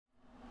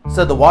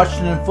So the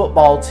Washington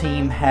football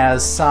team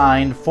has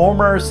signed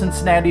former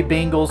Cincinnati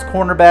Bengals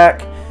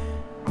cornerback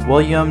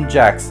William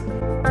Jackson.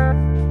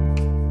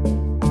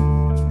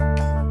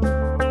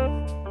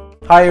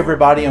 Hi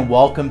everybody and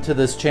welcome to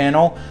this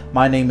channel.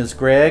 My name is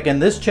Greg and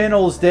this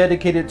channel is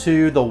dedicated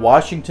to the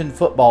Washington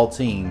football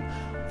team,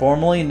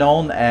 formerly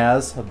known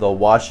as the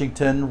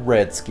Washington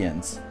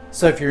Redskins.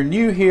 So if you're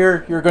new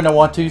here, you're going to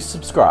want to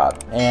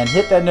subscribe and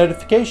hit that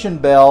notification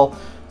bell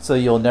so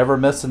you'll never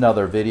miss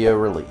another video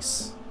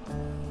release.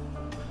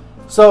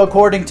 So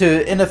according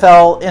to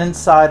NFL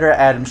insider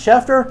Adam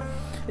Schefter,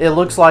 it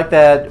looks like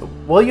that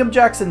William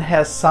Jackson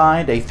has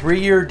signed a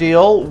 3-year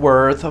deal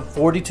worth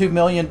 $42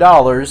 million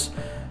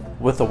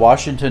with the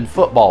Washington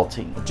football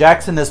team.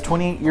 Jackson is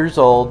 28 years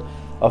old,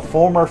 a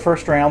former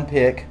first-round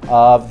pick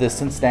of the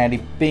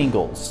Cincinnati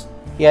Bengals.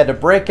 He had a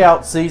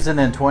breakout season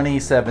in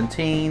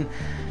 2017,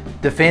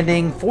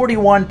 defending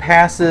 41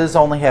 passes,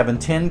 only having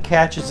 10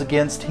 catches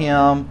against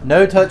him,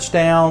 no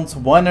touchdowns,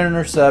 1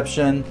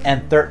 interception,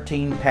 and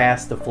 13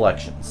 pass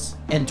deflections.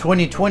 In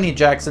 2020,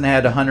 Jackson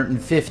had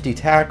 150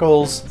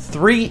 tackles,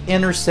 3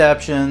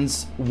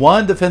 interceptions,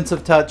 1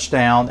 defensive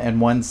touchdown, and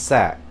 1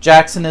 sack.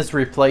 Jackson is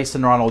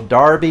replacing Ronald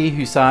Darby,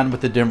 who signed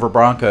with the Denver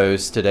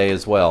Broncos today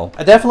as well.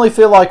 I definitely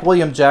feel like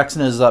William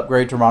Jackson is an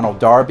upgrade to Ronald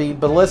Darby,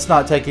 but let's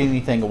not take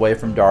anything away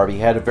from Darby. He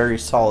had a very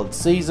solid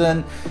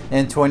season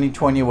in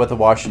 2020 with the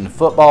Washington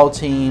football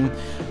team,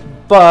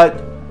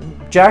 but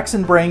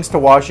Jackson brings to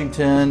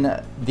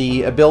Washington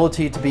the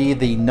ability to be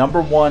the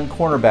 #1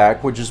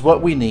 cornerback, which is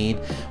what we need.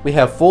 We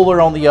have Fuller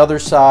on the other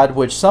side,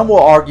 which some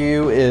will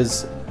argue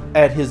is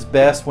at his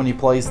best when he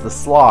plays the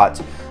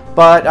slot.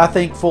 But I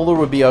think Fuller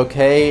would be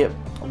okay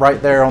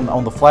right there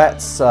on the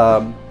flats,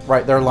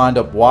 right there lined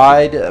up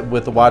wide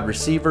with the wide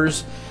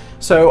receivers.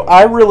 So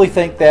I really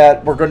think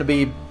that we're going to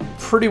be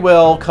pretty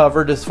well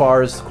covered as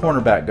far as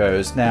cornerback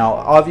goes. Now,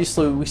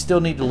 obviously, we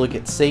still need to look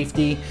at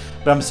safety,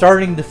 but I'm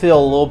starting to feel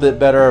a little bit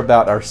better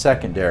about our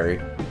secondary.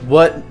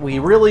 What we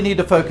really need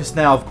to focus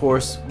now, of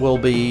course, will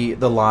be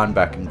the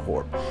linebacking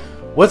corps.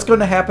 What's going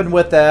to happen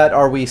with that?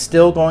 Are we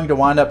still going to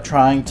wind up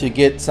trying to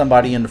get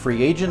somebody into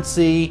free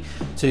agency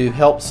to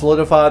help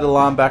solidify the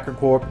linebacker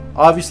corps?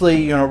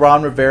 Obviously, you know,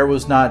 Ron Rivera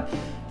was not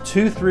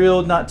too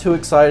thrilled, not too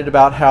excited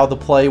about how the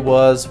play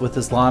was with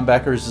his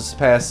linebackers this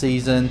past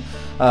season.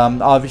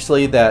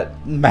 Obviously,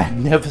 that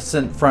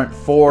magnificent front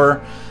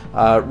four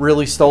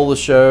really stole the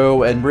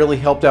show and really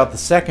helped out the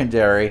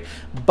secondary.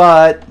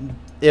 But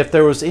if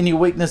there was any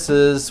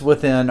weaknesses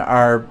within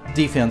our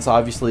defense,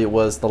 obviously it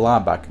was the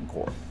linebacking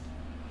corps.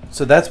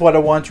 So that's what I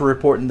want to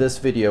report in this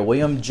video.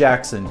 William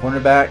Jackson,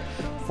 cornerback,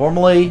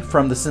 formerly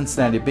from the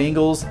Cincinnati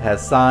Bengals,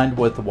 has signed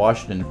with the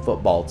Washington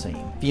football team.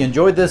 If you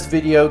enjoyed this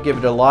video, give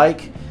it a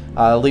like,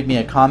 leave me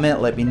a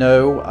comment, let me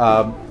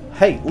know.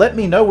 Hey, let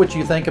me know what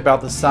you think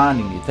about the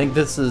signing. You think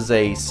this is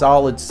a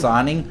solid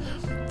signing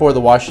for the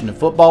Washington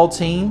football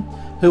team?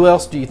 Who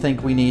else do you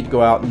think we need to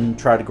go out and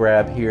try to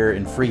grab here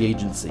in free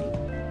agency?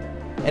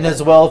 And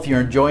as well, if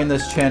you're enjoying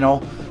this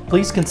channel,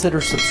 please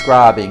consider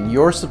subscribing.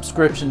 Your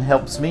subscription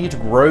helps me to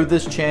grow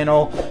this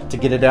channel, to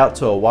get it out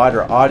to a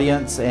wider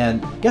audience.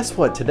 And guess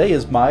what? Today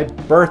is my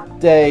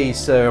birthday,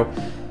 so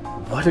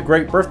what a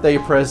great birthday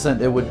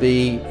present it would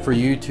be for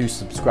you to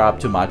subscribe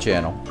to my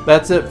channel.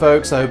 That's it,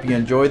 folks. I hope you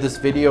enjoyed this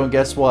video, and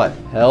guess what?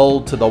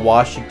 Hell to the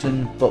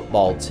Washington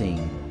football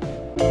team.